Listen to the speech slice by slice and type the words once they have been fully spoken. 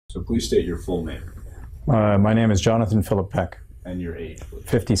So please state your full name. My name is Jonathan Philip Peck. And your age, please.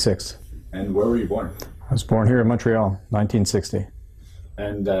 56. And where were you born? I was born here in Montreal, 1960.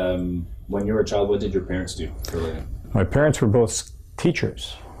 And when you were a child, what did your parents do for a living? My parents were both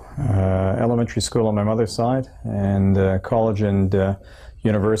teachers. Elementary school on my mother's side, and college and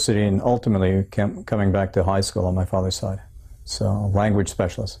university, and ultimately coming back to high school on my father's side. So, language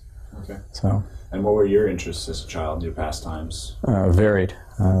specialist. Okay. So. And what were your interests as a child, your pastimes? Varied.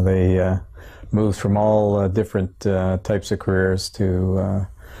 They moved from all different types of careers to,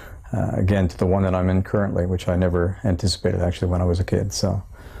 again, to the one that I'm in currently, which I never anticipated actually when I was a kid. So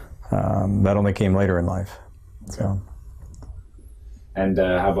that only came later in life. Okay. So. And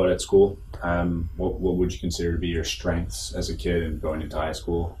how about at school? What would you consider to be your strengths as a kid and going into high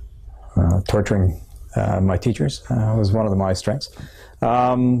school? Torturing my teachers was one of my strengths.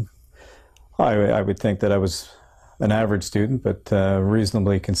 I would think that I was an average student, but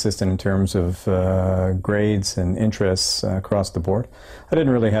reasonably consistent in terms of grades and interests across the board. I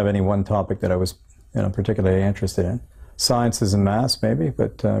didn't really have any one topic that I was particularly interested in. Sciences and maths, maybe,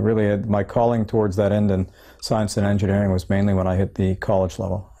 but really my calling towards that end in science and engineering was mainly when I hit the college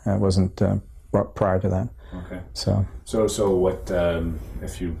level. It wasn't prior to that. Okay. So what,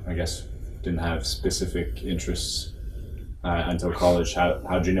 if you, I guess, didn't have specific interests until college,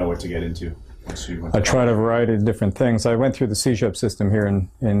 how'd you know what to get into? I tried a variety of different things. I went through the CEGEP system here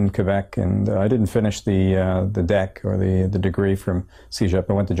in Quebec, and I didn't finish the DEC or the degree from CEGEP.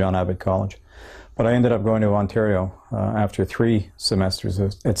 I went to John Abbott College. But I ended up going to Ontario after 3 semesters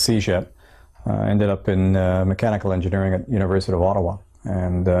at CEGEP. I ended up in mechanical engineering at University of Ottawa,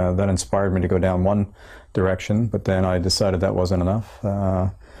 and that inspired me to go down one direction, but then I decided that wasn't enough.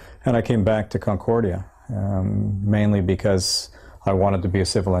 And I came back to Concordia, mainly because I wanted to be a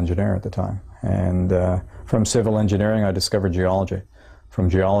civil engineer at the time. And from civil engineering, I discovered geology. From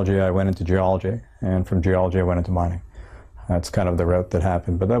geology, I went into geology, and from geology, I went into mining. That's kind of the route that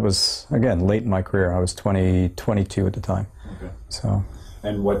happened. But that was, again, late in my career. I was 22 at the time. Okay. So.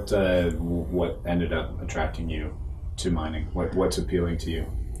 And what ended up attracting you to mining? What's appealing to you?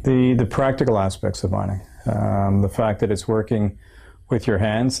 The practical aspects of mining. The fact that it's working with your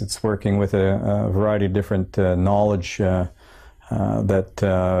hands, it's working with a variety of different knowledge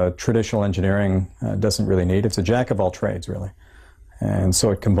that traditional engineering doesn't really need. It's a jack of all trades, really. And so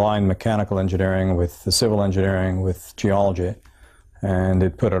it combined mechanical engineering with the civil engineering with geology, and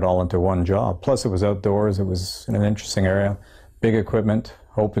it put it all into one job. Plus it was outdoors, it was in an interesting area, big equipment,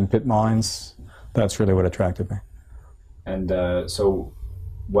 open pit mines. That's really what attracted me. And so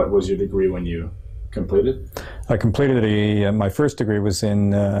what was your degree when you completed? I completed my first degree was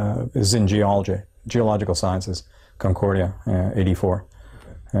in geology, geological sciences, Concordia, 84.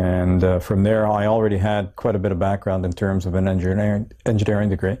 And from there, I already had quite a bit of background in terms of an engineering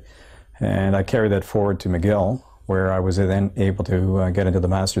degree. And I carried that forward to McGill, where I was then able to get into the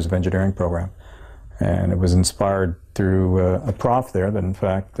Masters of Engineering program. And it was inspired through a prof there that, in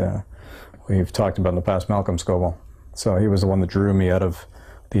fact, we've talked about in the past, Malcolm Scoville. So he was the one that drew me out of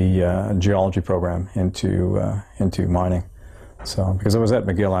the geology program into mining. So, because I was at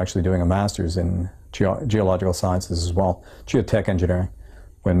McGill actually doing a master's in geological sciences as well, geotech engineering,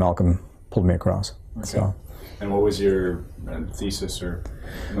 when Malcolm pulled me across. Okay. So. And what was your thesis or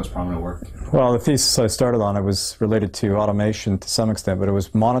most prominent work? Well, the thesis I started on, it was related to automation to some extent, but it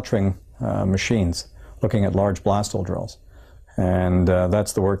was monitoring machines, looking at large blast hole drills. And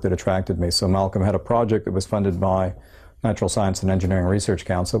that's the work that attracted me. So Malcolm had a project that was funded by Natural Science and Engineering Research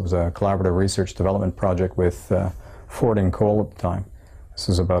Council. It was a collaborative research development project with Fording Coal at the time. This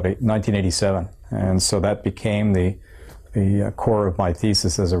was about 1987. And so that became the core of my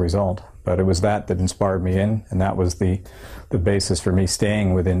thesis as a result. But it was that inspired me in, and that was the basis for me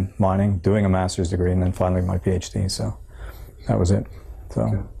staying within mining, doing a master's degree, and then finally my PhD. So that was it. So.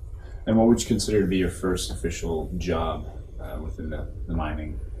 Okay. And what would you consider to be your first official job within the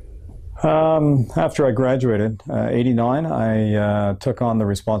mining? After I graduated, 89, I took on the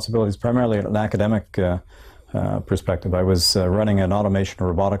responsibilities primarily at an academic perspective. I was running an automation and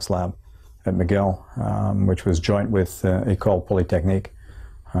robotics lab at McGill, which was joint with École Polytechnique,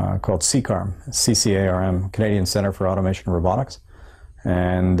 called CCARM, C-C-A-R-M, Canadian Centre for Automation and Robotics.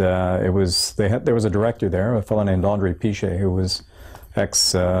 And there was a director there, a fellow named Andre Pichet, who was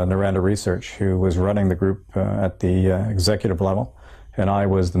ex-Noranda Research, who was running the group at the executive level, and I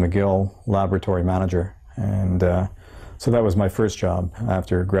was the McGill laboratory manager. And so that was my first job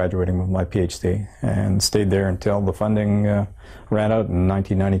after graduating with my PhD, and stayed there until the funding ran out in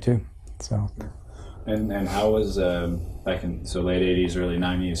 1992. So. And how was, back in late 80s, early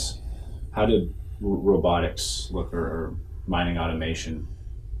 90s, how did robotics look, or mining automation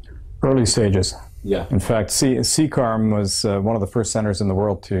Early stages. Yeah. In fact, CCARM was one of the first centers in the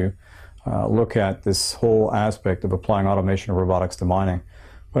world to look at this whole aspect of applying automation and robotics to mining.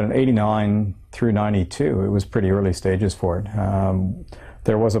 But in '89 through '92, it was pretty early stages for it.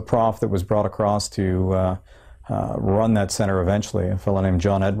 There was a prof that was brought across to run that center eventually, a fellow named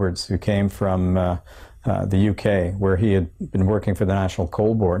John Edwards, who came from the UK, where he had been working for the National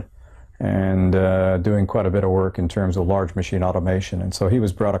Coal Board and doing quite a bit of work in terms of large machine automation. And so he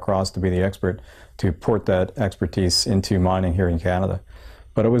was brought across to be the expert to port that expertise into mining here in Canada.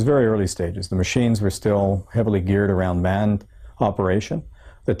 But it was very early stages. The machines were still heavily geared around manned operation.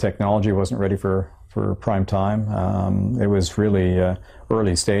 The technology wasn't ready for prime time. It was really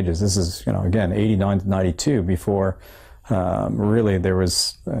early stages. This is, again, '89 to '92, before really there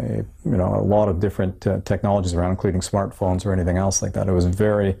was a lot of different technologies around, including smartphones or anything else like that. It was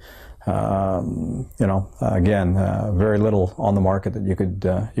very, again, very little on the market that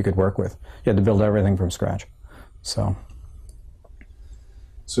you could work with. You had to build everything from scratch.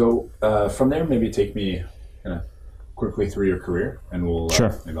 So from there, maybe take me quickly through your career, and we'll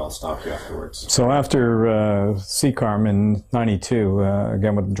sure. Maybe I'll stop you afterwards. So after CCARM in '92,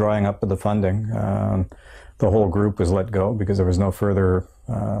 again with the drying up of the funding, the whole group was let go because there was no further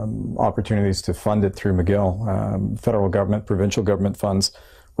opportunities to fund it through McGill. Federal government, provincial government funds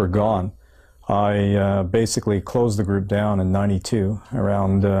were gone. I basically closed the group down in '92,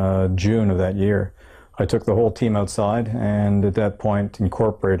 around June of that year. I took the whole team outside and at that point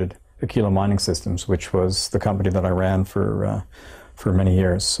incorporated Aquila Mining Systems, which was the company that I ran for many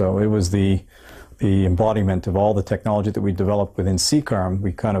years. So it was the embodiment of all the technology that we developed within CCARM.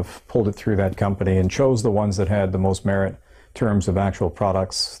 We kind of pulled it through that company and chose the ones that had the most merit in terms of actual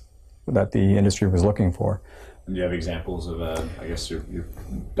products that the industry was looking for. And do you have examples of, I guess, your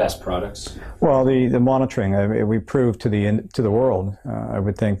best products? Well, the monitoring, we proved to the world, I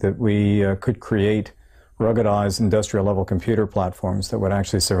would think, that we could create ruggedized industrial-level computer platforms that would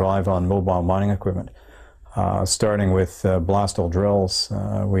actually survive on mobile mining equipment. Starting with blast hole drills,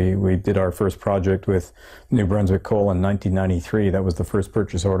 we did our first project with New Brunswick Coal in 1993. That was the first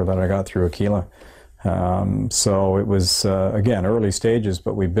purchase order that I got through Aquila. So it was, again, early stages,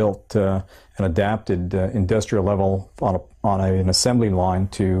 but we built an adapted industrial level on an assembly line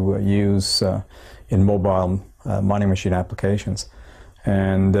to use in mobile mining machine applications.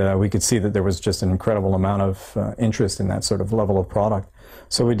 And we could see that there was just an incredible amount of interest in that sort of level of product.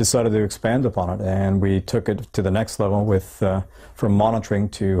 So we decided to expand upon it, and we took it to the next level with from monitoring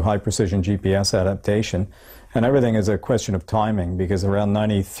to high precision GPS adaptation. And everything is a question of timing, because around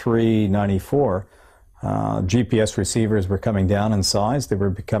 '93, '94, GPS receivers were coming down in size. They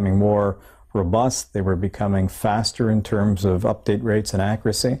were becoming more robust. They were becoming faster in terms of update rates and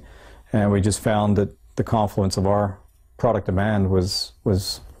accuracy. And we just found that the confluence of our product demand was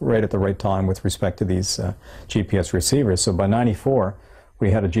right at the right time with respect to these GPS receivers. So by '94, we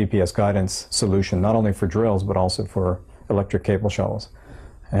had a GPS guidance solution, not only for drills, but also for electric cable shovels.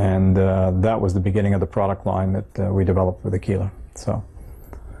 And that was the beginning of the product line that we developed with Aquila. So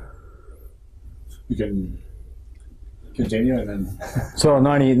you can continue, and then... So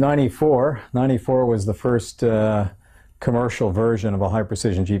 94 was the first commercial version of a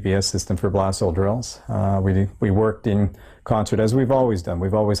high-precision GPS system for blast hole drills. We worked in concert, as we've always done.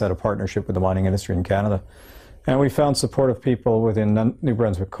 We've always had a partnership with the mining industry in Canada. And we found supportive people within New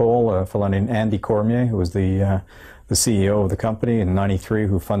Brunswick Coal, a fellow named Andy Cormier, who was the CEO of the company in '93,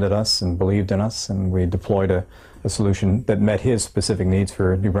 who funded us and believed in us, and we deployed a solution that met his specific needs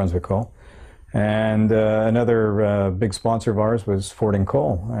for New Brunswick Coal. And another big sponsor of ours was Fording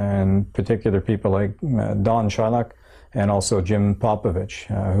Coal, and particular people like Don Shylock and also Jim Popovich,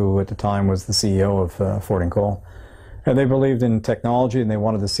 who at the time was the CEO of Fording Coal. And they believed in technology, and they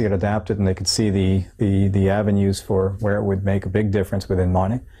wanted to see it adapted, and they could see the avenues for where it would make a big difference within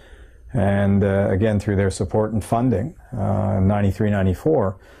mining. And again, through their support and funding, in '93,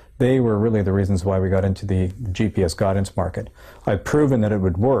 '94, they were really the reasons why we got into the GPS guidance market. I'd proven that it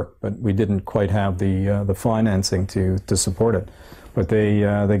would work, but we didn't quite have the financing to support it. But they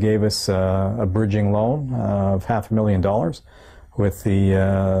gave us a bridging loan of $500,000 with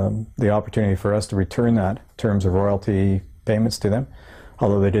the opportunity for us to return that in terms of royalty payments to them.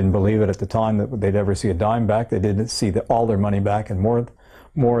 Although they didn't believe it at the time that they'd ever see a dime back, they did see all their money back and more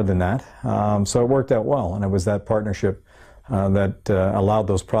than that. So it worked out well, and it was that partnership that allowed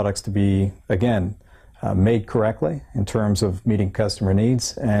those products to be, again, made correctly in terms of meeting customer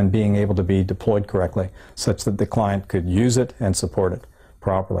needs and being able to be deployed correctly, such that the client could use it and support it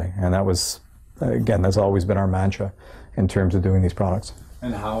properly. And that was, again, that's always been our mantra in terms of doing these products.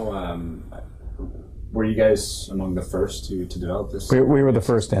 And how were you guys among the first to develop this? We were the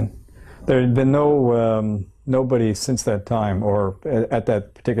first in. There had been nobody since that time, or at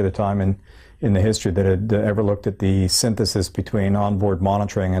that particular time in the history, that had ever looked at the synthesis between onboard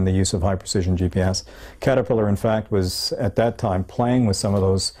monitoring and the use of high-precision GPS. Caterpillar, in fact, was at that time playing with some of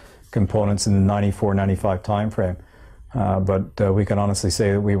those components in the 94, 95 timeframe. But we can honestly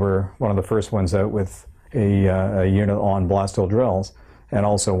say that we were one of the first ones out with a unit on blast hole drills, and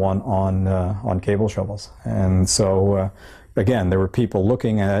also one on cable shovels. And so, again, there were people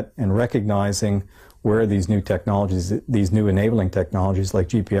looking at and recognizing where these new technologies, these new enabling technologies like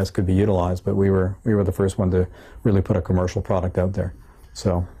GPS could be utilized, but we were the first one to really put a commercial product out there.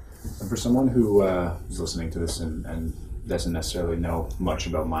 So, and for someone who is listening to this and doesn't necessarily know much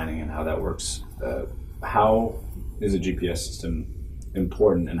about mining and how that works, how is a GPS system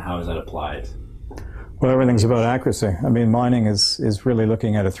important, and how is that applied? Well, everything's about accuracy. I mean, mining is really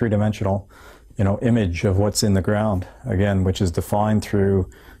looking at a three-dimensional, image of what's in the ground, again, which is defined through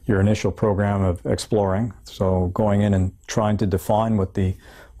your initial program of exploring. So going in and trying to define what the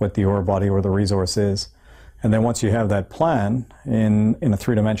ore body or the resource is. And then once you have that plan in a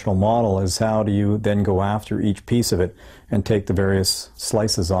three-dimensional model, is how do you then go after each piece of it and take the various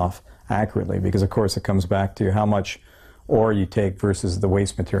slices off accurately? Because of course it comes back to how much ore you take versus the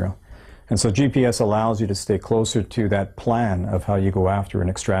waste material. And so GPS allows you to stay closer to that plan of how you go after and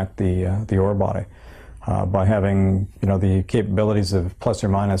extract the ore body. By having the capabilities of plus or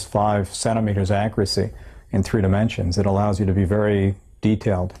minus 5 centimeters accuracy in 3 dimensions, it allows you to be very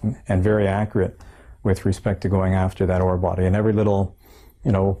detailed and very accurate with respect to going after that ore body. And every little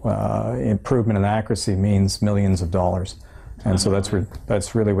improvement in accuracy means millions of dollars. And so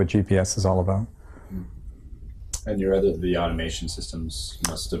that's really what GPS is all about. And the automation systems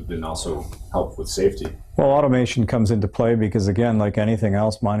must have been also help with safety. Well, automation comes into play because, again, like anything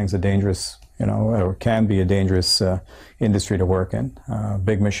else, mining's a dangerous, or can be a dangerous industry to work in.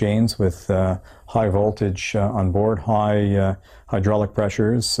 Big machines with high voltage on board, high hydraulic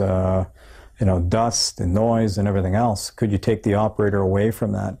pressures, dust and noise and everything else. Could you take the operator away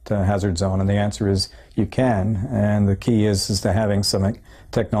from that hazard zone? And the answer is you can. And the key is to having some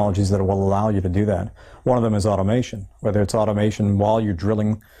technologies that will allow you to do that. One of them is automation, whether it's automation while you're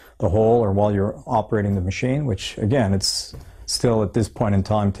drilling the hole or while you're operating the machine, which again, it's still at this point in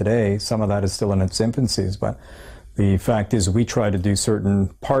time today, some of that is still in its infancies, but the fact is we try to do certain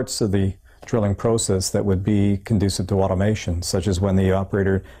parts of the drilling process that would be conducive to automation, such as when the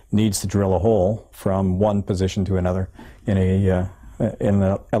operator needs to drill a hole from one position to another in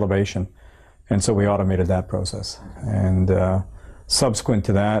an elevation. And so we automated that process. And subsequent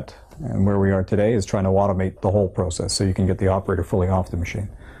to that, and where we are today, is trying to automate the whole process so you can get the operator fully off the machine.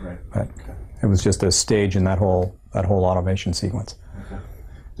 Right. But it was just a stage in that whole automation sequence. Okay.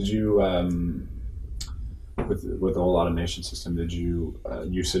 Did you, with the whole automation system, did you,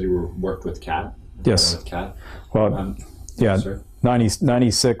 you said you worked with CAT? Yes. With CAT? Well, yeah,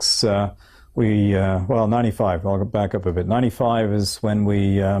 96, 95, I'll go back up a bit. 95 is when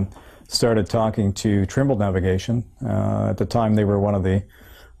we started talking to Trimble Navigation. At the time, they were one of the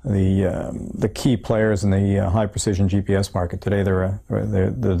key players in the high precision GPS market. Today, they're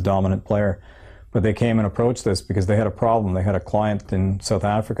the dominant player. But they came and approached us because they had a problem. They had a client in South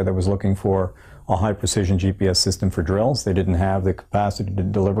Africa that was looking for a high precision GPS system for drills. They didn't have the capacity to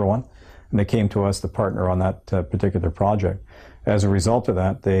deliver one. And they came to us to partner on that particular project. As a result of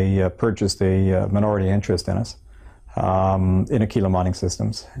that, they purchased a minority interest in us. In Aquila Mining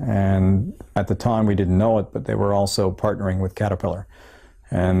Systems. And at the time we didn't know it, but they were also partnering with Caterpillar.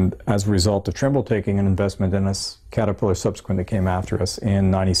 And as a result of Trimble taking an investment in us, Caterpillar subsequently came after us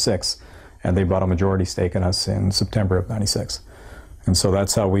in 96, and they bought a majority stake in us in September of 96. And so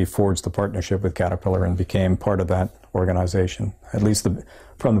that's how we forged the partnership with Caterpillar and became part of that organization, at least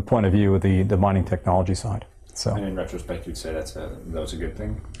from the point of view of the mining technology side. So, and in retrospect, you'd say that was a good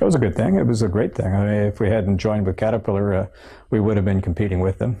thing? It was a good thing. It was a great thing. I mean, if we hadn't joined with Caterpillar, we would have been competing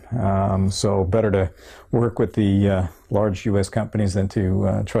with them. So better to work with the large U.S. companies than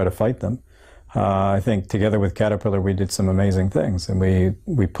to try to fight them. I think together with Caterpillar, we did some amazing things. And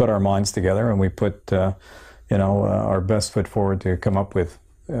we put our minds together and we put our best foot forward to come up with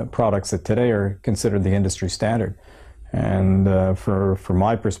products that today are considered the industry standard. And from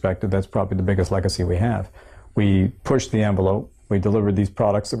my perspective, that's probably the biggest legacy we have. We pushed the envelope. We delivered these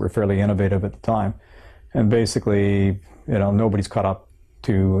products that were fairly innovative at the time, and basically, nobody's caught up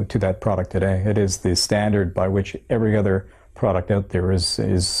to that product today. It is the standard by which every other product out there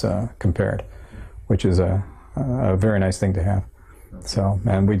is compared, which is a very nice thing to have. So,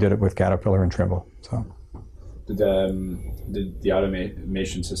 and we did it with Caterpillar and Trimble. So, did the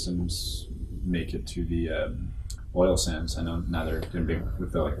automation systems make it to the oil sands. I know now they're doing big,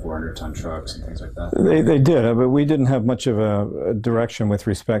 with like 400-ton trucks and things like that. They did, but we didn't have much of a direction with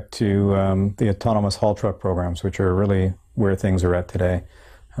respect to the autonomous haul truck programs, which are really where things are at today.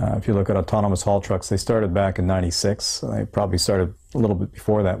 If you look at autonomous haul trucks, they started back in '96. They probably started a little bit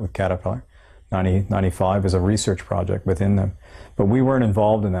before that with Caterpillar. 95 as a research project within them. But we weren't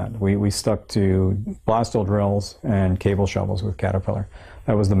involved in that. We stuck to blast hole drills and cable shovels with Caterpillar.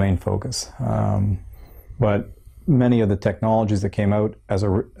 That was the main focus. But many of the technologies that came out as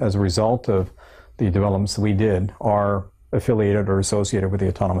a result of the developments that we did are affiliated or associated with the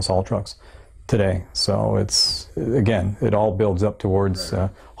autonomous haul trucks today. So it's, again, it all builds up towards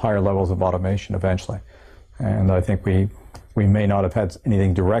higher levels of automation eventually. And I think we may not have had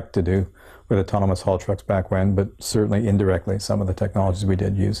anything direct to do with autonomous haul trucks back when, but certainly indirectly, some of the technologies we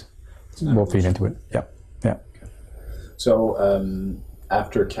did use will feed into it. Yep. Yeah. Okay. So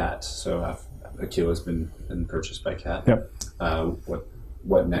after CAT, so Aquila has been purchased by CAT. Yep.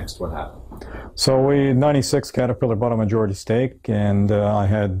 What next? What happened? So in '96, Caterpillar bought a majority stake, and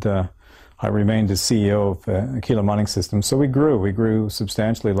I remained as CEO of Aquila Mining Systems. So we grew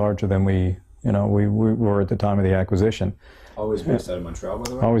substantially larger than we were at the time of the acquisition. Always based out of Montreal, by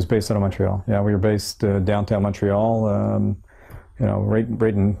the way? Always based out of Montreal. Yeah, we were based downtown Montreal, right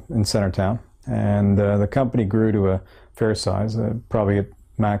in Centertown. And the company grew to a fair size, probably at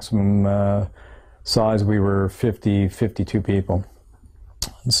maximum size we were 52 people.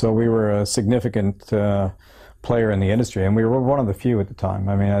 And so we were a significant player in the industry, and we were one of the few at the time.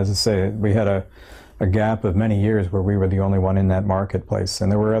 I mean, as I say, we had a gap of many years where we were the only one in that marketplace. And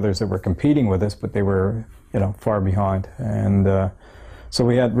there were others that were competing with us, but they were far behind. And so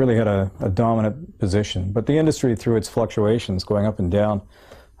we really had a dominant position. But the industry, through its fluctuations going up and down,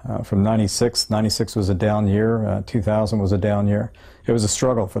 from '96 was a down year, 2000 was a down year. It was a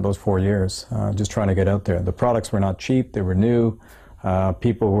struggle for those 4 years, just trying to get out there. The products were not cheap, they were new,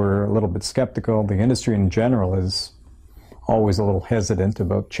 people were a little bit skeptical. The industry in general is always a little hesitant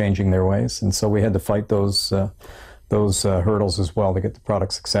about changing their ways, and so we had to fight those hurdles as well to get the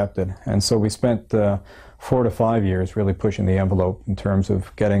products accepted. And so we spent 4 to 5 years really pushing the envelope in terms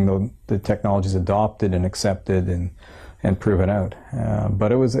of getting the technologies adopted and accepted and proven out.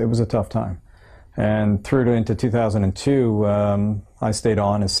 But it was a tough time. And through into 2002, I stayed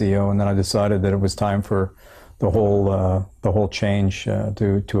on as CEO, and then I decided that it was time for the whole change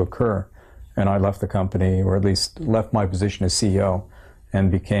to occur. And I left the company, or at least left my position as CEO,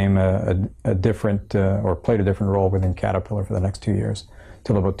 and became a different, or played a different role within Caterpillar for the next 2 years,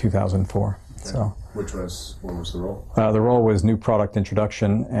 till about 2004. Okay. So, what was the role? The role was new product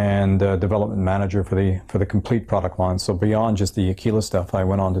introduction and development manager for the complete product line. So beyond just the Aquila stuff, I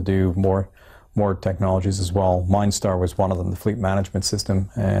went on to do more technologies as well. MineStar was one of them, the fleet management system,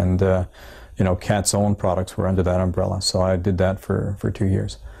 and CAT's own products were under that umbrella. So I did that for 2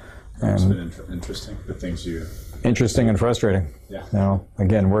 years. It's been interesting, the things you... Interesting and frustrating. Yeah.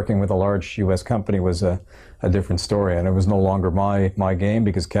 Again, working with a large U.S. company was a different story, and it was no longer my game,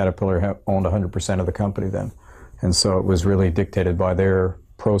 because Caterpillar owned 100% of the company then. And so it was really dictated by their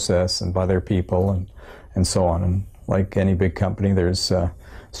process and by their people and so on. And like any big company, there's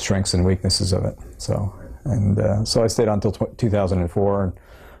strengths and weaknesses of it. So I stayed on until 2004. And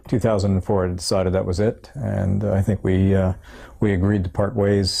 2004, I decided that was it, and I think we agreed to part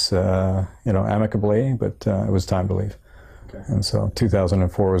ways, amicably, but it was time to leave. Okay. And so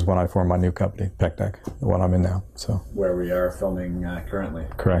 2004 was when I formed my new company, Peck, the one I'm in now. So where we are filming currently.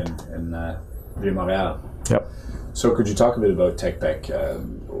 Correct. In Montreal. Yep. So could you talk a bit about Peck?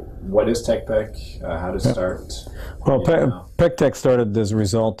 What is Peck? How did it start? Well, Peck started as a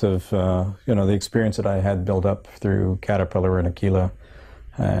result of the experience that I had built up through Caterpillar and Aquila,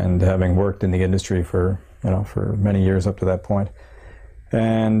 and having worked in the industry for many years up to that point.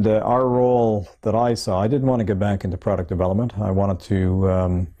 And our role that I saw, I didn't want to get back into product development. I wanted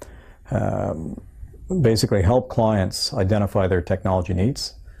to basically help clients identify their technology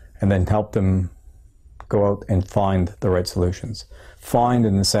needs, and then help them go out and find the right solutions. Find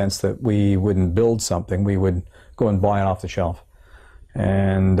in the sense that we wouldn't build something, we would go and buy it off the shelf,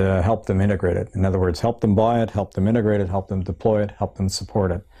 and help them integrate it. In other words, help them buy it, help them integrate it, help them deploy it, help them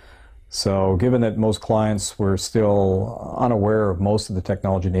support it. So given that most clients were still unaware of most of the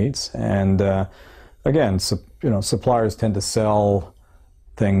technology needs, and again, suppliers tend to sell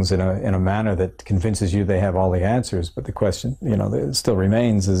things in a manner that convinces you they have all the answers, but the question, that still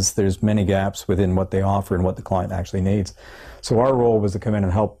remains is there's many gaps within what they offer and what the client actually needs. So our role was to come in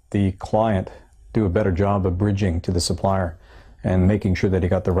and help the client do a better job of bridging to the supplier and making sure that he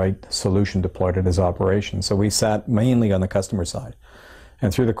got the right solution deployed at his operation. So we sat mainly on the customer side.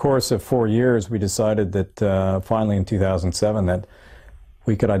 And through the course of 4 years, we decided that finally in 2007 that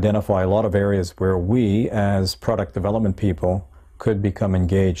we could identify a lot of areas where we, as product development people, could become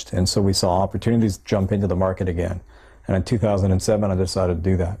engaged. And so we saw opportunities to jump into the market again. And in 2007, I decided to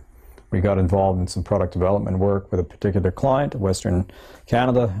do that. We got involved in some product development work with a particular client, Western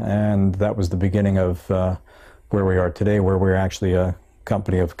Canada, and that was the beginning of where we are today, where we're actually a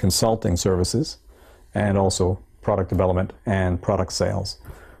company of consulting services and also product development and product sales.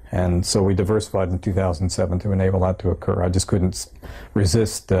 And so we diversified in 2007 to enable that to occur. I just couldn't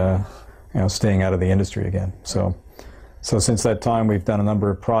resist staying out of the industry again. So since that time, we've done a number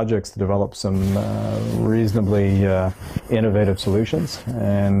of projects to develop some reasonably innovative solutions,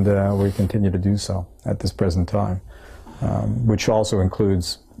 and we continue to do so at this present time, which also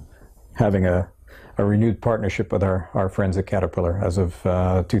includes having a renewed partnership with our friends at Caterpillar as of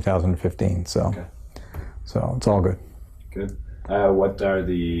 2015. So, okay. So it's all good. Good. What are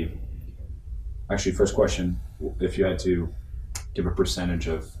actually, first question, if you had to give a percentage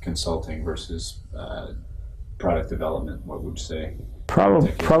of consulting versus product development, what would you say?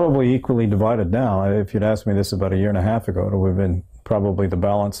 Probably equally divided now. If you'd asked me this about a year and a half ago, it would have been probably the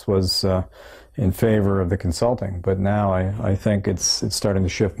balance was in favor of the consulting. But now I think it's starting to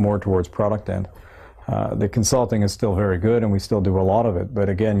shift more towards product end. The consulting is still very good, and we still do a lot of it. But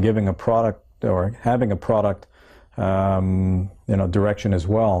again, giving a product or having a product direction as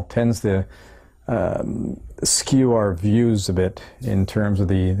well tends to skew our views a bit in terms of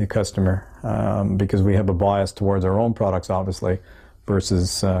the customer, because we have a bias towards our own products, obviously,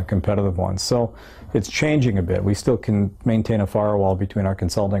 versus competitive ones. So it's changing a bit. We still can maintain a firewall between our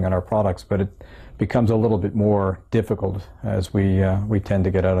consulting and our products, but it becomes a little bit more difficult as we tend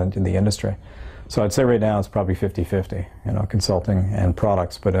to get out into the industry. So I'd say right now it's probably 50-50, consulting and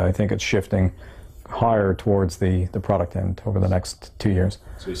products, but I think it's shifting higher towards the product end over the next 2 years.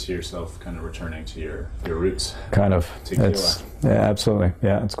 So you see yourself kind of returning to your roots? Kind of. Yeah, absolutely.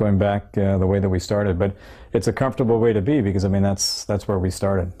 Yeah, it's going back the way that we started, but it's a comfortable way to be because, I mean, that's where we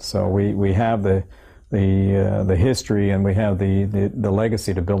started. So we have the history and we have the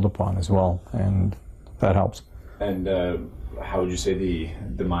legacy to build upon as well, and that helps. And how would you say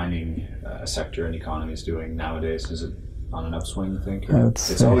the mining sector and economy is doing nowadays? Is it on an upswing, you think?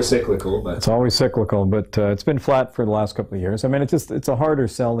 It's always cyclical, but... It's always cyclical, but it's been flat for the last couple of years. I mean, it's a harder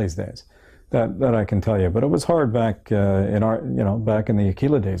sell these days, that I can tell you. But it was hard back back in the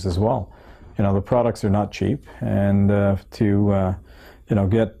Aquila days as well. The products are not cheap, and to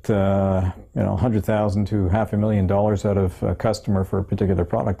get $100,000 to $500,000 out of a customer for a particular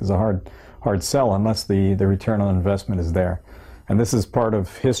product is a hard sell unless the return on investment is there. And this is part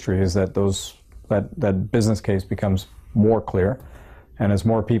of history, is that that business case becomes more clear, and as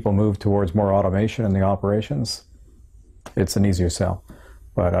more people move towards more automation in the operations, it's an easier sell.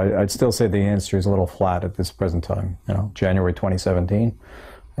 But I'd still say the industry is a little flat at this present time, January 2017,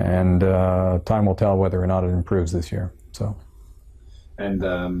 and time will tell whether or not it improves this year. So. And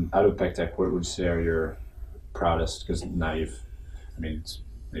out of Peck Tech, what would you say are your proudest, because now it's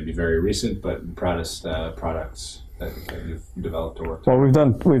maybe very recent, but proudest products that you've developed or worked on? Well,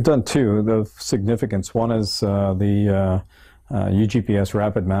 we've done two of significance. One is the uGPS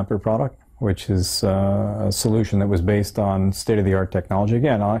Rapid Mapper product, which is a solution that was based on state-of-the-art technology.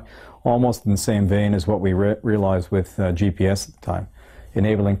 Again, almost in the same vein as what we realized with GPS at the time.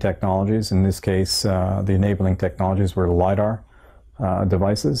 Enabling technologies, in this case, the enabling technologies were LiDAR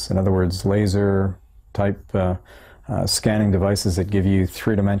devices, in other words, laser-type scanning devices that give you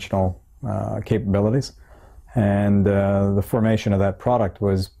three-dimensional capabilities. And the formation of that product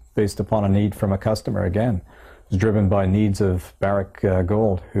was based upon a need from a customer. Again, it was driven by needs of Barrick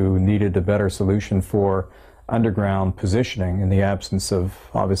Gold, who needed a better solution for underground positioning in the absence of,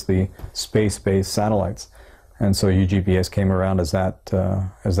 obviously, space-based satellites. And so uGPS came around as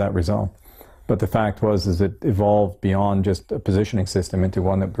that result. But the fact is it evolved beyond just a positioning system into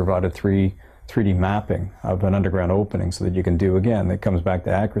one that provided 3D mapping of an underground opening so that you can do, again, it comes back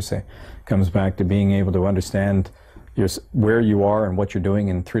to accuracy. It comes back to being able to understand where you are and what you're doing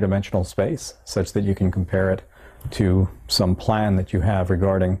in three-dimensional space, such that you can compare it to some plan that you have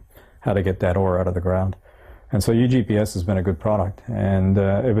regarding how to get that ore out of the ground. And so uGPS has been a good product, and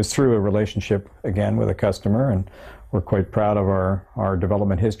it was through a relationship, again, with a customer, and we're quite proud of our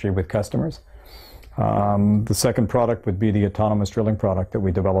development history with customers. The second product would be the autonomous drilling product that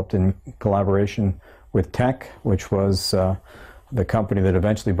we developed in collaboration with Peck, which was the company that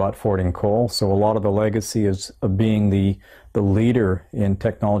eventually bought Fording Coal. So a lot of the legacy of being the leader in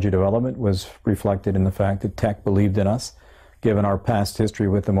technology development was reflected in the fact that Peck believed in us, given our past history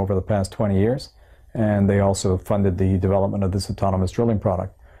with them over the past 20 years, and they also funded the development of this autonomous drilling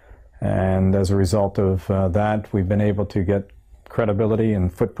product. And as a result of that, we've been able to get credibility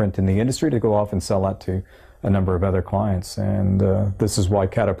and footprint in the industry to go off and sell that to a number of other clients. And this is why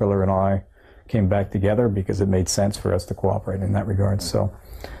Caterpillar and I came back together, because it made sense for us to cooperate in that regard. So,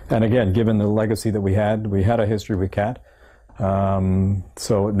 and again, given the legacy that we had a history with Cat,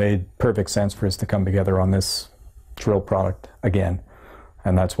 so it made perfect sense for us to come together on this drill product again,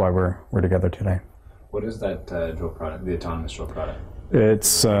 and that's why we're together today. What is that drill product, the autonomous drill product?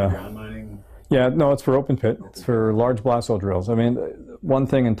 It's ground mining? Yeah, no, it's for open pit. It's for large blast hole drills. I mean, one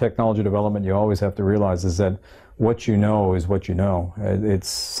thing in technology development you always have to realize is that what you know is what you know. It's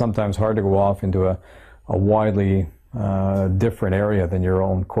sometimes hard to go off into a widely different area than your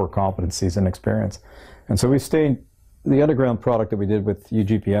own core competencies and experience. And so we stayed. The underground product that we did with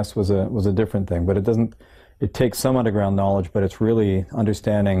uGPS was a different thing, but it takes some underground knowledge, but it's really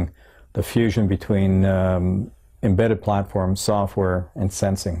understanding the fusion between embedded platform, software, and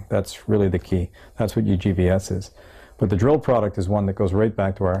sensing. That's really the key. That's what uGPS is. But the drill product is one that goes right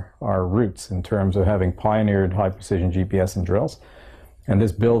back to our roots in terms of having pioneered high-precision GPS in drills. And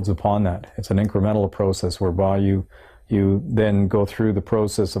this builds upon that. It's an incremental process whereby you then go through the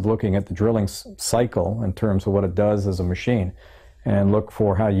process of looking at the drilling cycle in terms of what it does as a machine, and look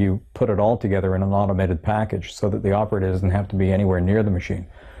for how you put it all together in an automated package so that the operator doesn't have to be anywhere near the machine.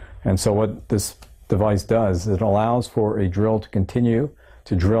 And so what this device does, it allows for a drill to continue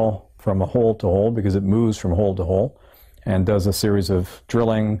to drill from a hole to hole, because it moves from hole to hole and does a series of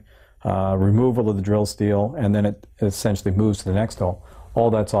drilling, removal of the drill steel, and then it essentially moves to the next hole. All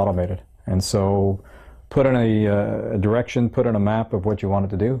that's automated. And so put in a direction, put in a map of what you want it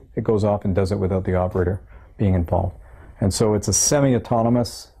to do, it goes off and does it without the operator being involved. And so it's a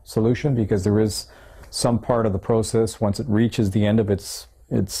semi-autonomous solution, because there is some part of the process, once it reaches the end of its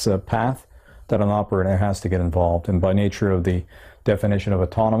path, that an operator has to get involved. And by nature of the definition of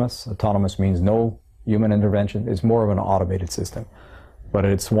autonomous means no human intervention. It's more of an automated system. But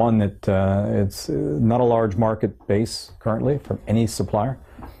it's one that it's not a large market base currently from any supplier.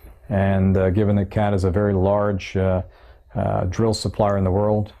 And given that Cat is a very large drill supplier in the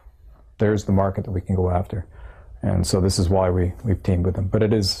world, there's the market that we can go after. And so this is why we've teamed with them. But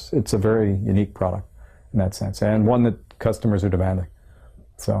it's a very unique product in that sense, and one that customers are demanding.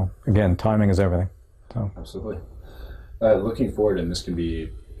 So again, timing is everything. So. Absolutely. Looking forward, and this can be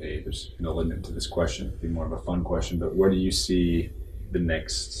there's no limit to this question, it'd be more of a fun question, but where do you see the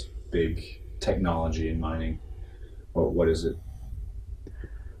next big technology in mining? What is it?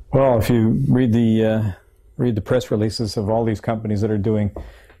 Well, if you read the press releases of all these companies that are doing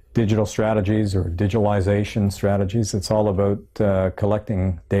digital strategies or digitalization strategies, it's all about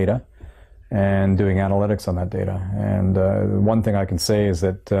collecting data and doing analytics on that data. And one thing I can say is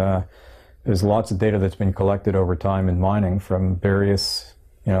that there's lots of data that's been collected over time in mining from various,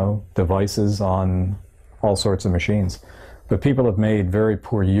 devices on all sorts of machines. But people have made very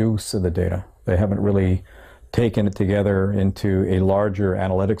poor use of the data. They haven't really taken it together into a larger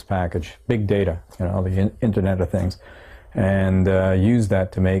analytics package, big data, the Internet of Things, and use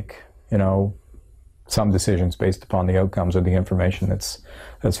that to make, some decisions based upon the outcomes or the information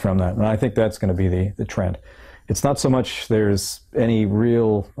that's from that. And I think that's going to be the trend. It's not so much there's any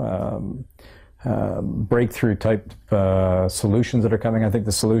real breakthrough type solutions that are coming. I think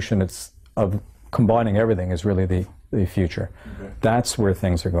the solution of combining everything is really the future. Okay. That's where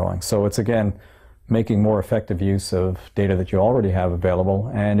things are going. So it's, again, making more effective use of data that you already have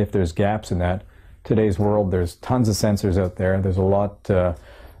available, and if there's gaps in that, today's world, there's tons of sensors out there. There's a lot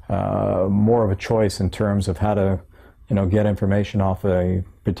more of a choice in terms of how to, get information off a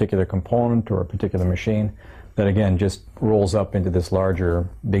particular component or a particular machine that, again, just rolls up into this larger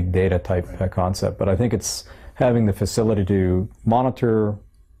big data type concept. But I think it's having the facility to monitor,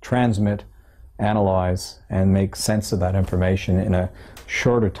 transmit, analyze, and make sense of that information in a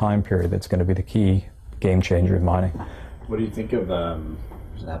shorter time period that's going to be the key game changer in mining. What do you think of,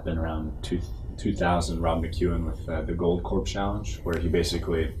 has that been around 2000, Rob McEwen with the Gold Corp Challenge, where he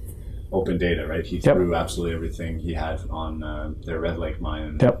basically opened data, right? He threw absolutely everything he had on their Red Lake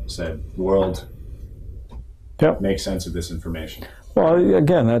mine and said, world, make sense of this information. Well,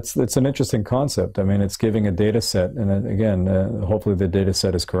 again, that's an interesting concept. I mean, it's giving a data set, and again, hopefully the data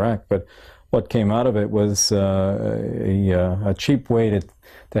set is correct, but what came out of it was a cheap way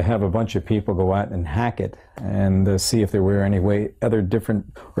to have a bunch of people go out and hack it and see if there were any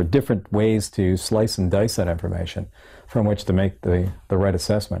different ways to slice and dice that information from which to make the right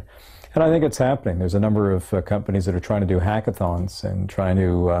assessment. And I think it's happening. There's a number of companies that are trying to do hackathons and trying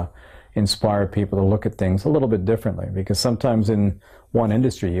to inspire people to look at things a little bit differently, because sometimes in one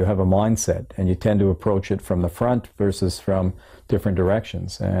industry you have a mindset and you tend to approach it from the front versus from different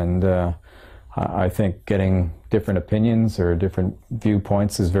directions. And I think getting different opinions or different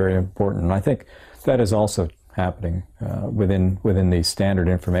viewpoints is very important. And I think that is also happening within the standard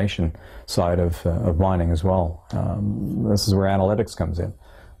information side of mining as well. This is where analytics comes in,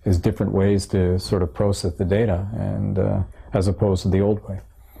 is different ways to sort of process the data, and as opposed to the old way.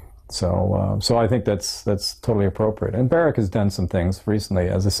 So I think that's totally appropriate. And Barrick has done some things recently.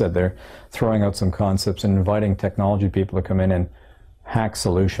 As I said, they're throwing out some concepts and inviting technology people to come in and hack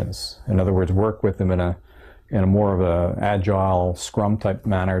solutions. In other words, work with them in a more of a agile Scrum type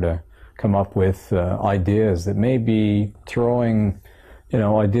manner to come up with ideas that may be throwing,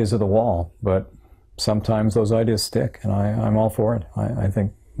 ideas at the wall, but sometimes those ideas stick, and I'm all for it. I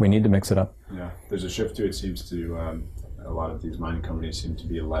think we need to mix it up. Yeah, there's a shift to it. Seems to a lot of these mining companies seem to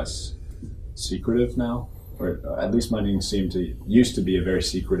be less secretive now, or at least mining used to be a very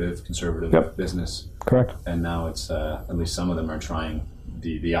secretive, conservative business. Correct. And now it's at least some of them are trying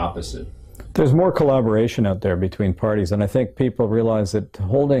the opposite. There's more collaboration out there between parties, and I think people realize that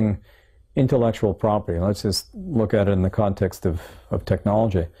holding intellectual property, let's just look at it in the context of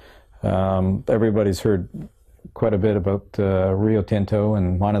technology. Everybody's heard quite a bit about Rio Tinto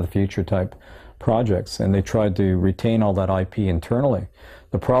and Mine of the Future type projects, and they tried to retain all that IP internally.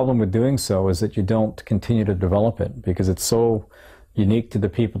 The problem with doing so is that you don't continue to develop it, because it's so unique to the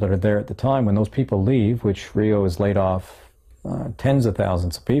people that are there at the time. When those people leave, which Rio has laid off tens of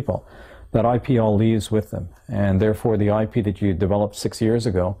thousands of people, that IP all leaves with them, and therefore the IP that you developed 6 years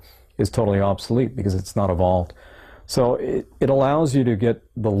ago is totally obsolete because it's not evolved. So it allows you to get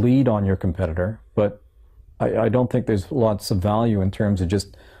the lead on your competitor, but I don't think there's lots of value in terms of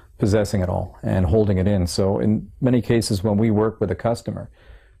just possessing it all and holding it in. So in many cases when we work with a customer,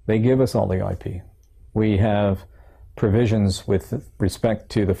 they give us all the IP. We have provisions with respect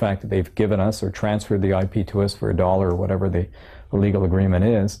to the fact that they've given us or transferred the IP to us for $1 or whatever the legal agreement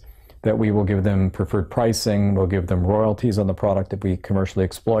is, that we will give them preferred pricing, we'll give them royalties on the product that we commercially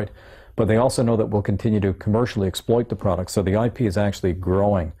exploit, but they also know that we'll continue to commercially exploit the product. So the IP is actually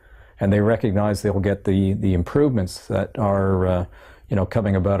growing, and they recognize they'll get the improvements that are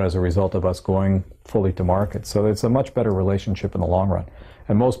coming about as a result of us going fully to market. So it's a much better relationship in the long run.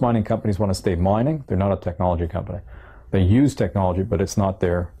 And most mining companies want to stay mining. They're not a technology company. They use technology, but it's not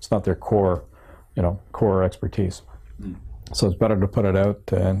their core, core expertise. Mm. So it's better to put it out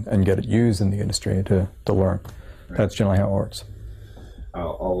and get it used in the industry to learn. Right. That's generally how it works.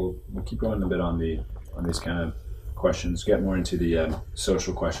 We'll keep going a bit on these kind of questions. Get more into the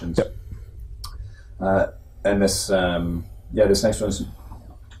social questions. Yep. And this next one's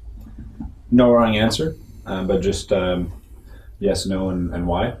no wrong answer, but just yes, no, and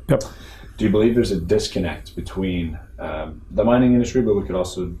why. Yep. Do you believe there's a disconnect between the mining industry, but we could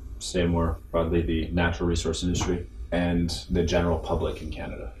also say more broadly the natural resource industry, and the general public in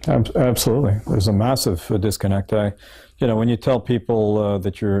Canada? Absolutely. There's a massive disconnect. When you tell people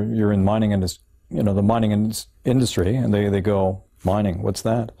that you're in mining the mining industry, and they go, mining, what's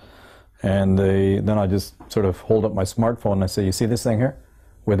that? And then I just sort of hold up my smartphone and I say, you see this thing here?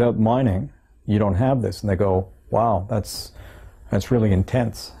 Without mining, you don't have this. And they go, wow, that's really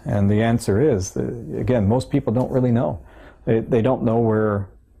intense. And the answer is, again, most people don't really know. They don't know where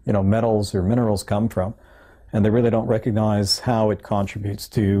metals or minerals come from, and they really don't recognize how it contributes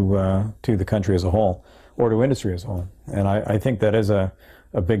to the country as a whole, or to industry as a whole. And I think that is a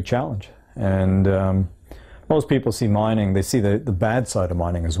big challenge. And most people see mining, they see the bad side of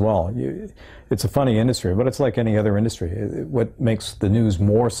mining as well. It's a funny industry, but it's like any other industry. What makes the news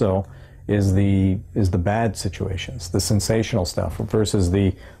more so is the bad situations, the sensational stuff versus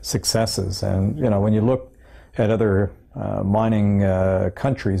the successes. And when you look at other mining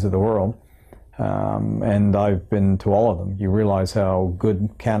countries of the world, and I've been to all of them, you realize how good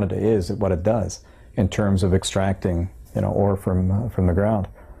Canada is at what it does in terms of extracting ore from the ground.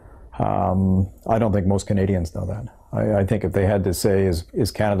 I don't think most Canadians know that. I think if they had to say,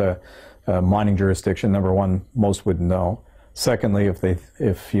 is Canada a mining jurisdiction, number one, most wouldn't know. Secondly,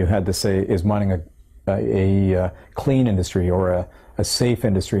 if you had to say, is mining a clean industry or a safe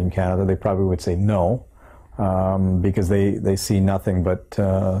industry in Canada, they probably would say no, because they see nothing but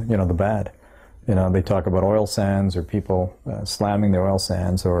the bad. They talk about oil sands, or people slamming the oil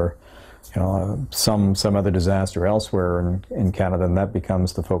sands, or some other disaster elsewhere in Canada, and that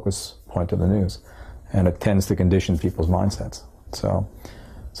becomes the focus point of the news, and it tends to condition people's mindsets. So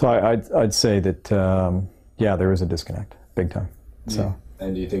I'd say that there is a disconnect, big time. So. Yeah.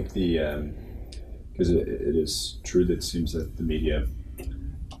 And do you think because it is true that it seems that the media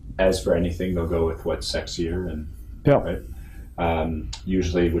as for anything, they'll go with what's sexier and Yeah. right,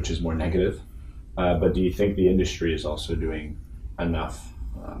 usually, which is more negative. But do you think the industry is also doing enough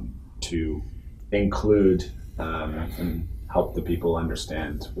to include and help the people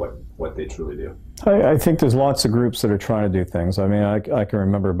understand what they truly do? I think there's lots of groups that are trying to do things. I mean, I can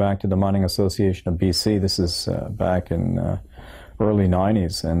remember back to the Mining Association of BC. This is back in early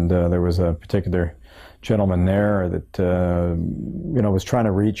 90s, and there was a particular gentleman there that was trying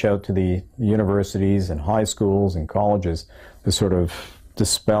to reach out to the universities and high schools and colleges to sort of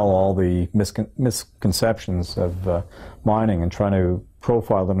dispel all the misconceptions of mining and trying to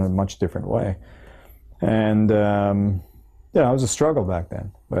profile them in a much different way. And it was a struggle back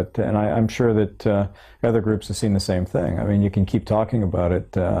then, and I'm sure that other groups have seen the same thing. I mean, you can keep talking about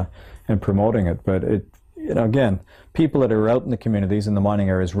it and promoting it, but again, people that are out in the communities in the mining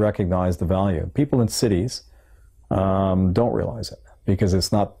areas recognize the value. People in cities don't realize it because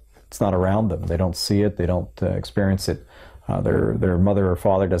it's not around them. They don't see it. They don't experience it. Their mother or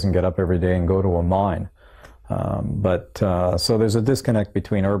father doesn't get up every day and go to a mine. So there's a disconnect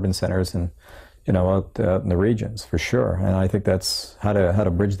between urban centers and out in the regions for sure. And I think that's how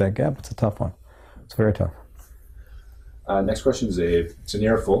to bridge that gap. It's a tough one. It's very tough. Next question is it's an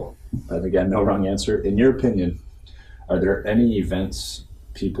earful. Again, no wrong answer. In your opinion, are there any events,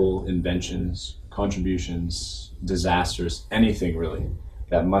 people, inventions, contributions, disasters, anything really,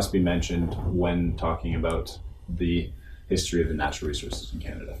 that must be mentioned when talking about the history of the natural resources in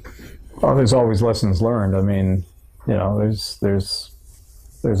Canada? Well, there's always lessons learned. I mean, there's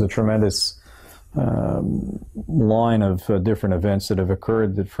a tremendous line of different events that have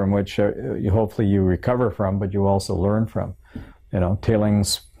occurred from which hopefully you recover from, but you also learn from.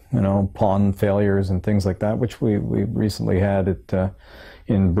 Tailings, pond failures and things like that, which we recently had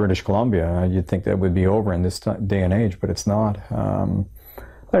in British Columbia. You'd think that would be over in this day and age, but it's not.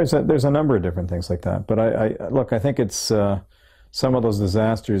 There's a number of different things like that. But I think it's some of those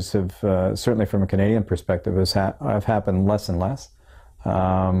disasters have certainly from a Canadian perspective have happened less and less.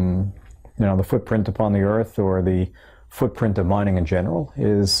 The footprint upon the earth or the footprint of mining in general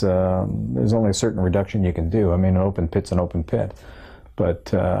is there's only a certain reduction you can do. I mean, an open pit's an open pit.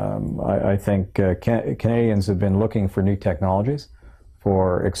 But I think Canadians have been looking for new technologies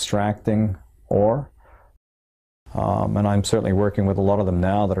for extracting ore. And I'm certainly working with a lot of them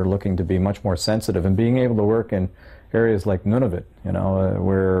now that are looking to be much more sensitive and being able to work in areas like Nunavut,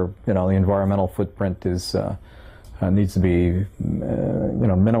 where the environmental footprint is needs to be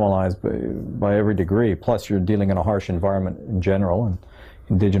minimalized by every degree. Plus, you're dealing in a harsh environment in general and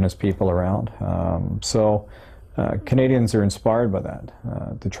Indigenous people around. Canadians are inspired by that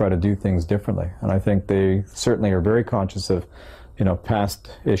to try to do things differently, and I think they certainly are very conscious of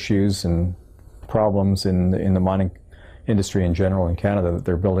past issues and problems in the mining industry in general in Canada that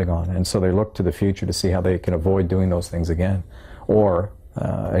they're building on, and so they look to the future to see how they can avoid doing those things again, or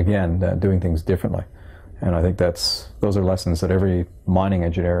doing things differently. And I think those are lessons that every mining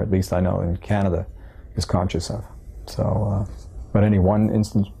engineer, at least I know in Canada, is conscious of. So, but any one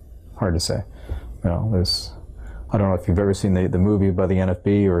instance, hard to say. There's, I don't know if you've ever seen the movie by the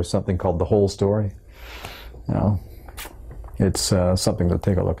NFB or something called The Whole Story. It's something to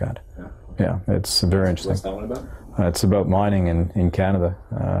take a look at. Yeah, it's very interesting. What's that one about? It's about mining in Canada,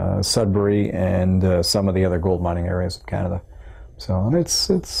 Sudbury and some of the other gold mining areas of Canada. So, and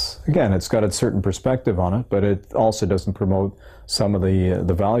it's got a certain perspective on it, but it also doesn't promote some of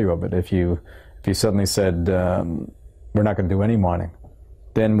the value of it. If you suddenly said we're not going to do any mining,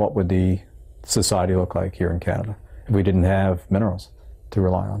 then what would the society look like here in Canada if we didn't have minerals to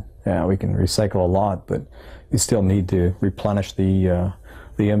rely on? Yeah, we can recycle a lot, but you still need to replenish the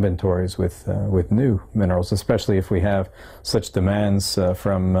inventories with new minerals, especially if we have such demands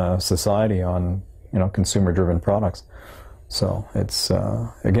from society on consumer-driven products. So it's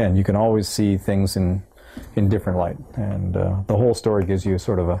again, you can always see things in different light, and the whole story gives you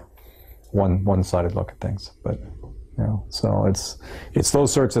sort of a one-sided look at things. But so it's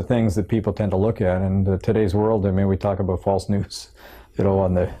those sorts of things that people tend to look at. And today's world, I mean, we talk about false news,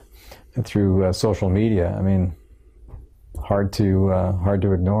 through social media. I mean, hard to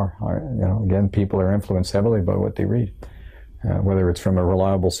ignore. Again, people are influenced heavily by what they read, whether it's from a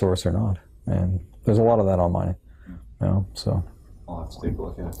reliable source or not. And there's a lot of that on mining. So I'll have to take a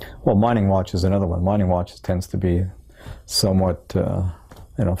look at it. Well, Mining Watch is another one. Mining Watch tends to be somewhat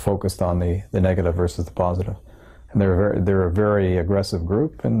focused on the negative versus the positive. And they're a very aggressive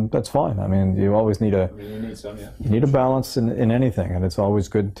group, and that's fine. I mean, you always need you need some, yeah. You need a balance in anything, and it's always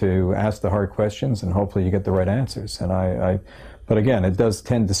good to ask the hard questions, and hopefully you get the right answers. And I But again, it does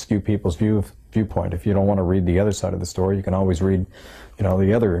tend to skew people's viewpoint. If you don't want to read the other side of the story, you can always read,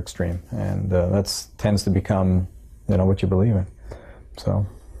 the other extreme, and that tends to become, what you believe in. So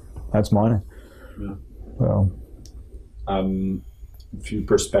that's mining. Yeah. So, a few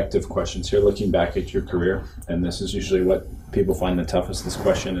perspective questions here. Looking back at your career, and this is usually what people find the toughest. This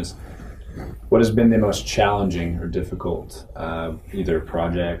question is, what has been the most challenging or difficult, either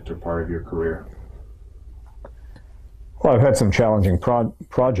project or part of your career? Well, I've had some challenging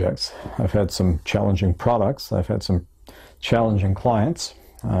projects. I've had some challenging products. I've had some challenging clients.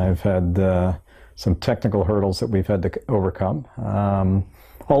 I've had some technical hurdles that we've had to overcome.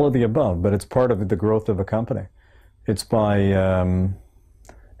 All of the above, but it's part of the growth of a company. It's by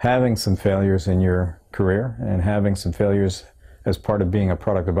having some failures in your career and having some failures as part of being a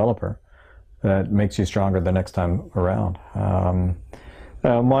product developer that makes you stronger the next time around.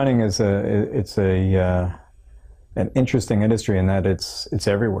 Mining is an interesting industry in that it's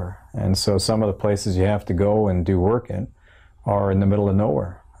everywhere, and so some of the places you have to go and do work in are in the middle of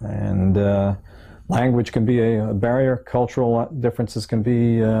nowhere, and language can be a barrier. Cultural differences can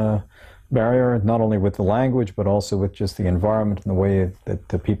be a barrier, not only with the language but also with just the environment and the way that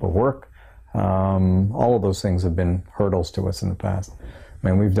the people work. All of those things have been hurdles to us in the past. I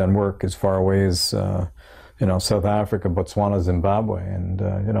mean, we've done work as far away as South Africa, Botswana, Zimbabwe, and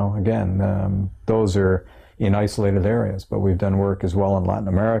again, those are in isolated areas, but we've done work as well in Latin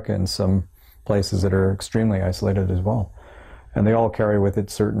America and some places that are extremely isolated as well. And they all carry with it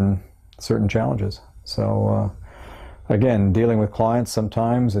certain challenges. So again, dealing with clients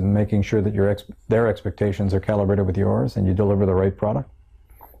sometimes and making sure that their expectations are calibrated with yours and you deliver the right product.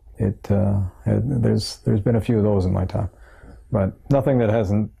 There's been a few of those in my time, but nothing that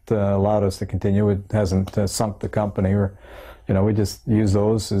hasn't allowed us to continue. It hasn't sunk the company, or we just use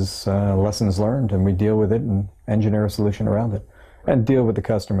those as lessons learned, and we deal with it and engineer a solution around it, and deal with the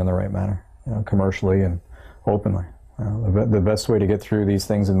customer in the right manner, commercially and openly. The best way to get through these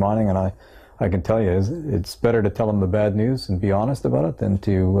things in mining, and I can tell you, is it's better to tell them the bad news and be honest about it than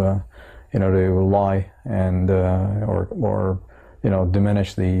to lie and or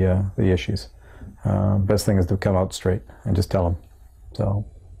diminish the issues. Best thing is to come out straight and just tell them. So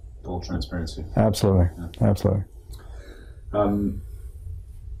full transparency. Absolutely, yeah. Absolutely.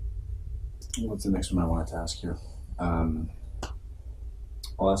 What's the next one I wanted to ask here? I'll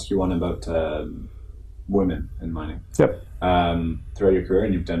ask you one about women in mining. Yep. Throughout your career,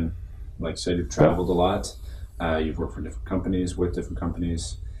 and you've done, like you said, you've traveled a lot. You've worked for different companies, with different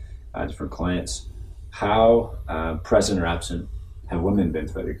companies, different clients. How present or absent have women been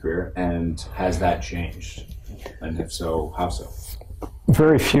throughout your career, and has that changed? And if so, how so?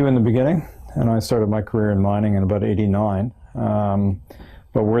 Very few in the beginning, and I started my career in mining in about '89.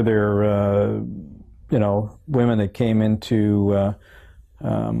 But were there, women that came into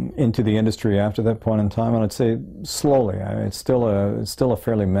the industry after that point in time? And I'd say slowly. It's still a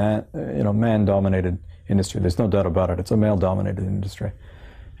fairly man-dominated industry. There's no doubt about it. It's a male-dominated industry,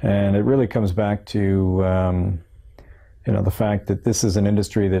 and it really comes back to the fact that this is an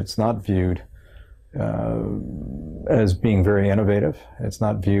industry that's not viewed as being very innovative. It's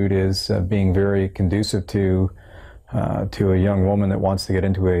not viewed as being very conducive to a young woman that wants to get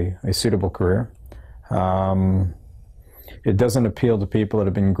into a suitable career. It doesn't appeal to people that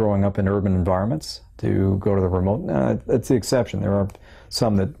have been growing up in urban environments to go to the remote. That's the exception. There are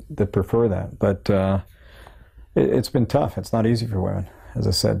some that prefer that, but it's been tough. It's not easy for women, as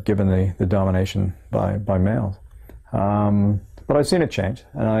I said, given the domination by males. But I've seen it change,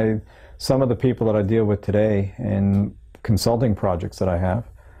 and some of the people that I deal with today in consulting projects that I have,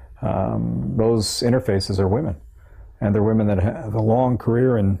 those interfaces are women. And they're women that have a long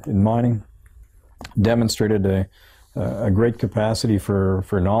career in mining, demonstrated a great capacity for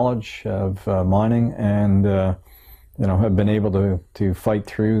knowledge of mining, and have been able to fight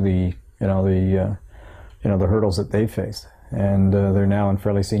through the hurdles that they faced, and they're now in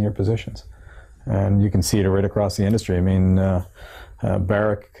fairly senior positions. And you can see it right across the industry. I mean,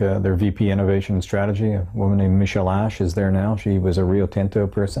 Barrick, their VP Innovation and Strategy, a woman named Michelle Ash, is there now. She was a Rio Tinto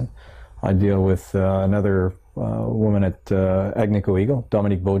person. I deal with another woman at Agnico Eagle,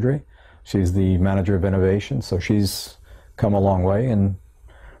 Dominique Baudry. She's the manager of innovation, so she's come a long way. And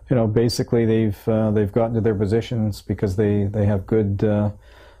basically they've gotten to their positions because they have good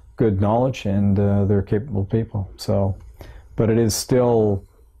knowledge, and they're capable people. So, but it is still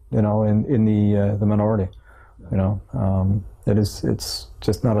in the minority. It's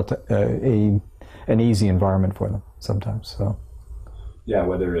just not an easy environment for them sometimes. So yeah,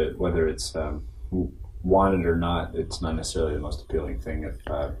 whether it's wanted or not, it's not necessarily the most appealing thing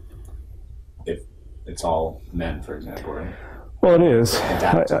if it's all men, for example, right? Well, it is.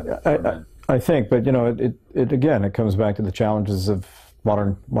 adapt for men? I think, but you know, it again, it comes back to the challenges of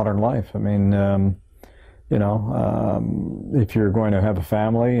modern life. I mean, you know, if you're going to have a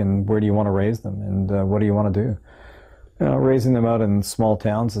family, and where do you want to raise them, and what do you want to do? You know, raising them out in small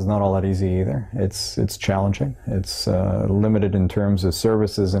towns is not all that easy either. It's challenging. It's limited in terms of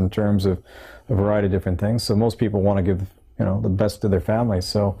services, in terms of a variety of different things. So most people want to give, you know, the best to their families.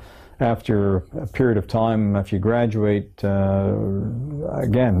 So after a period of time, after you graduate,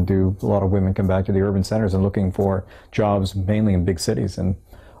 again, a lot of women come back to the urban centers and looking for jobs mainly in big cities. And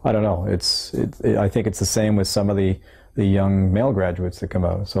I don't know. I think it's the same with some of the young male graduates that come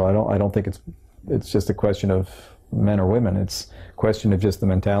out. So I don't think it's just a question of men or women. It's a question of just the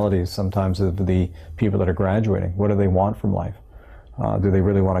mentality sometimes of the people that are graduating. What do they want from life? Do they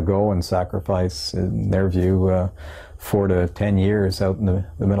really want to go and sacrifice, in their view, 4 to 10 years out in the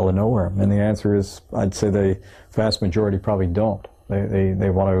middle of nowhere? And the answer is, I'd say the vast majority probably don't. They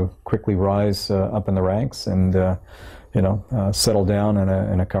want to quickly rise up in the ranks and you know, settle down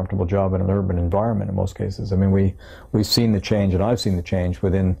in a comfortable job in an urban environment in most cases. I mean, we've seen the change, and I've seen the change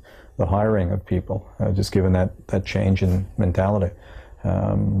within the hiring of people, just given that change in mentality.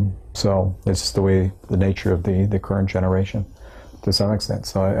 So it's just the nature of the current generation to some extent.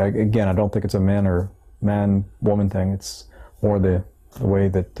 So again, I don't think it's a man-woman thing. It's more the way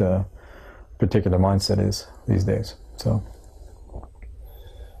that particular mindset is these days. So,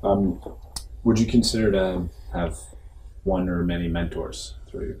 would you consider to have one or many mentors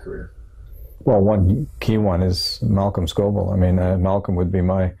through your career? Well, one key one is Malcolm Scoble. I mean, Malcolm would be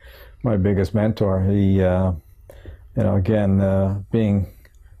my biggest mentor. He, you know, again, being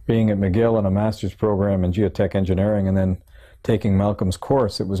at McGill in a master's program in geotech engineering, and then taking Malcolm's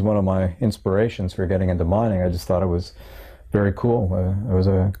course, it was one of my inspirations for getting into mining. I just thought it was very cool. It was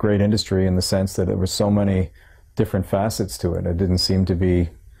a great industry in the sense that there were so many different facets to it. It didn't seem to be,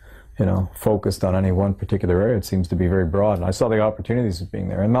 you know, focused on any one particular area. It seems to be very broad. And I saw the opportunities of being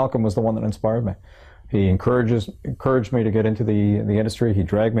there. And Malcolm was the one that inspired me. He encouraged me to get into the industry. He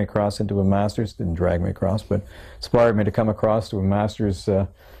dragged me across into a master's. Didn't drag me across, but inspired me to come across to a master's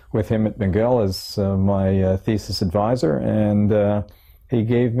with him at McGill as my thesis advisor. And he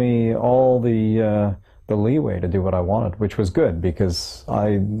gave me all the leeway to do what I wanted, which was good, because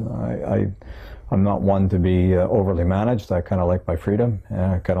I'm not one to be overly managed. I kind of like my freedom.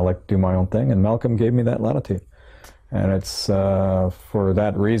 I kind of like to do my own thing, and Malcolm gave me that latitude. And it's for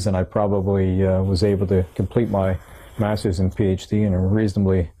that reason I probably was able to complete my master's and PhD in a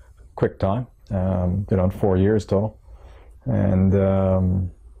reasonably quick time, you know, 4 years total, and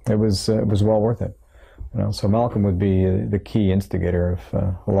it was well worth it. You know, so Malcolm would be the key instigator of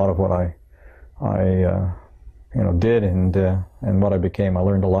a lot of what I you know, did and what I became. I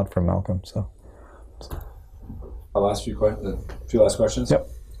learned a lot from Malcolm. So. I'll ask you a few last questions. Yep.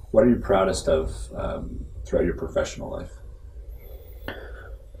 What are you proudest of throughout your professional life?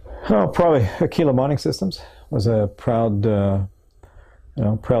 Oh, probably Aquila Mining Systems was a proud, you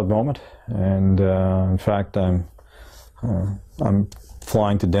know, proud moment. And in fact, I'm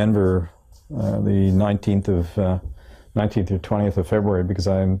flying to Denver the 19th or 20th of February, because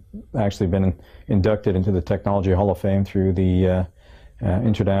I've actually been inducted into the Technology Hall of Fame through the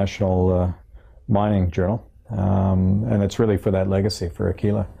International Mining Journal, and it's really for that legacy for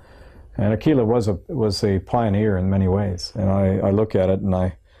Aquila. And Aquila was a pioneer in many ways. And I look at it and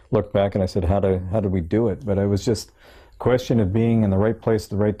I look back and I said, how did we do it? But it was just a question of being in the right place at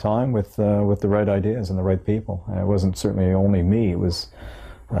the right time with the right ideas and the right people. And it wasn't certainly only me. It was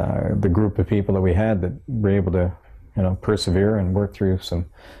the group of people that we had that were able to, you know, persevere and work through some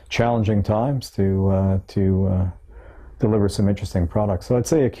challenging times to deliver some interesting products. So I'd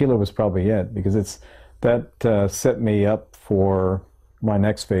say Aquila was probably it, because that set me up for my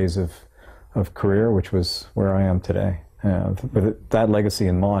next phase of career, which was where I am today. With that legacy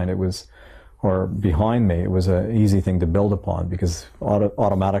in mind, or behind me, it was an easy thing to build upon, because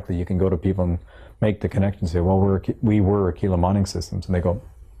automatically you can go to people and make the connection and say, well, we were Aquila Mining Systems, and they go,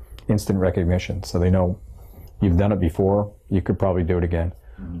 instant recognition. So they know you've done it before, you could probably do it again.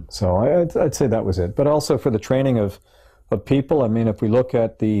 Mm-hmm. So I'd say that was it. But also for the training of people, I mean, if we look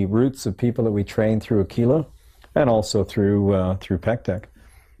at the roots of people that we trained through Aquila and also through Peck,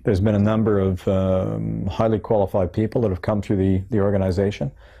 there's been a number of highly qualified people that have come through the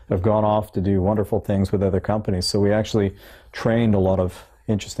organization, have gone off to do wonderful things with other companies. So we actually trained a lot of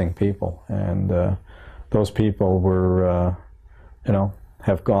interesting people, and those people were, you know,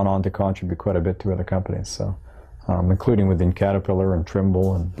 have gone on to contribute quite a bit to other companies. So. Including within Caterpillar and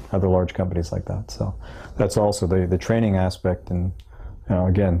Trimble and other large companies like that. So that's also the training aspect, and you know,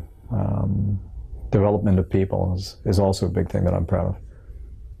 again, development of people is also a big thing that I'm proud of.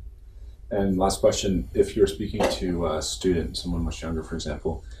 And last question, if you were speaking to a student, someone much younger, for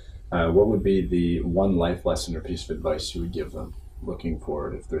example, what would be the one life lesson or piece of advice you would give them looking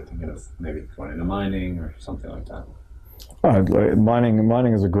forward if they're thinking of maybe going into mining or something like that?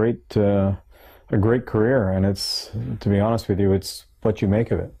 Mining is a great career, and it's, to be honest with you, it's what you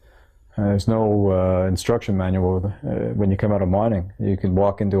make of it. There's no instruction manual when you come out of mining. You can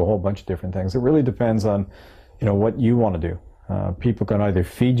walk into a whole bunch of different things. It really depends on, what you want to do. People can either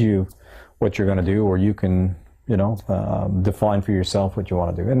feed you what you're going to do, or you can, define for yourself what you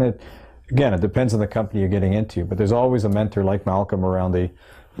want to do. And it depends on the company you're getting into. But there's always a mentor like Malcolm around the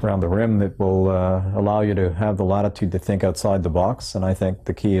rim that will allow you to have the latitude to think outside the box. And I think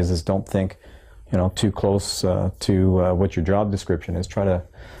the key is don't think, too close to what your job description is. Try to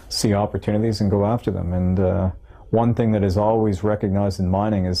see opportunities and go after them. And one thing that is always recognized in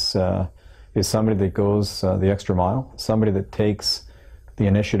mining is somebody that goes the extra mile, somebody that takes the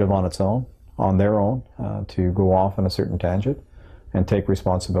initiative on their own, to go off on a certain tangent and take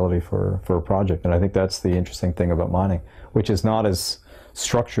responsibility for a project. And I think that's the interesting thing about mining, which is not as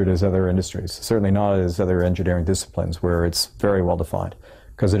structured as other industries, certainly not as other engineering disciplines where it's very well defined,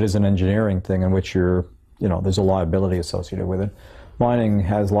 because it is an engineering thing in which there's a liability associated with it. Mining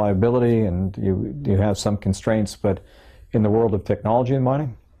has liability and you have some constraints, but in the world of technology and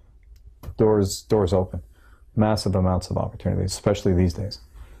mining, doors open. Massive amounts of opportunities, especially these days.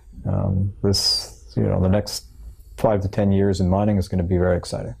 The next 5 to 10 years in mining is going to be very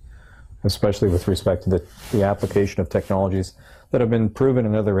exciting, especially with respect to the application of technologies that have been proven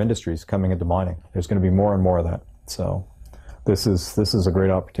in other industries coming into mining. There's going to be more and more of that. So this is a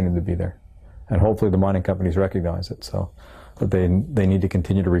great opportunity to be there. And hopefully the mining companies recognize it, so that they need to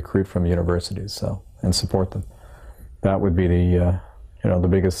continue to recruit from universities and support them. That would be the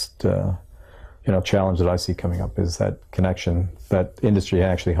biggest challenge that I see coming up, is that connection, that industry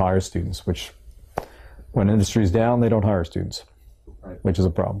actually hires students, which when industry's down, they don't hire students, right, which is a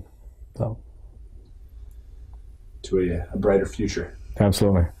problem. So, to a brighter future.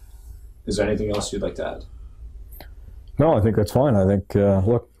 Absolutely. Is there anything else you'd like to add? No, I think that's fine. I think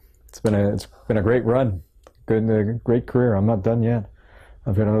look, it's been a great run, great career. I'm not done yet.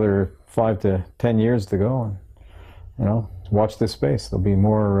 I've got another 5 to 10 years to go, and watch this space. There'll be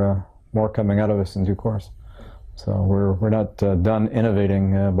more coming out of us in due course. So we're not done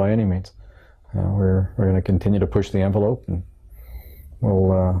innovating by any means. We're going to continue to push the envelope, and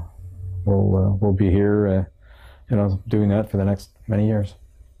we'll be here, doing that for the next many years.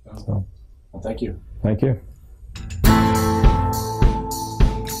 So, well, thank you. Thank you.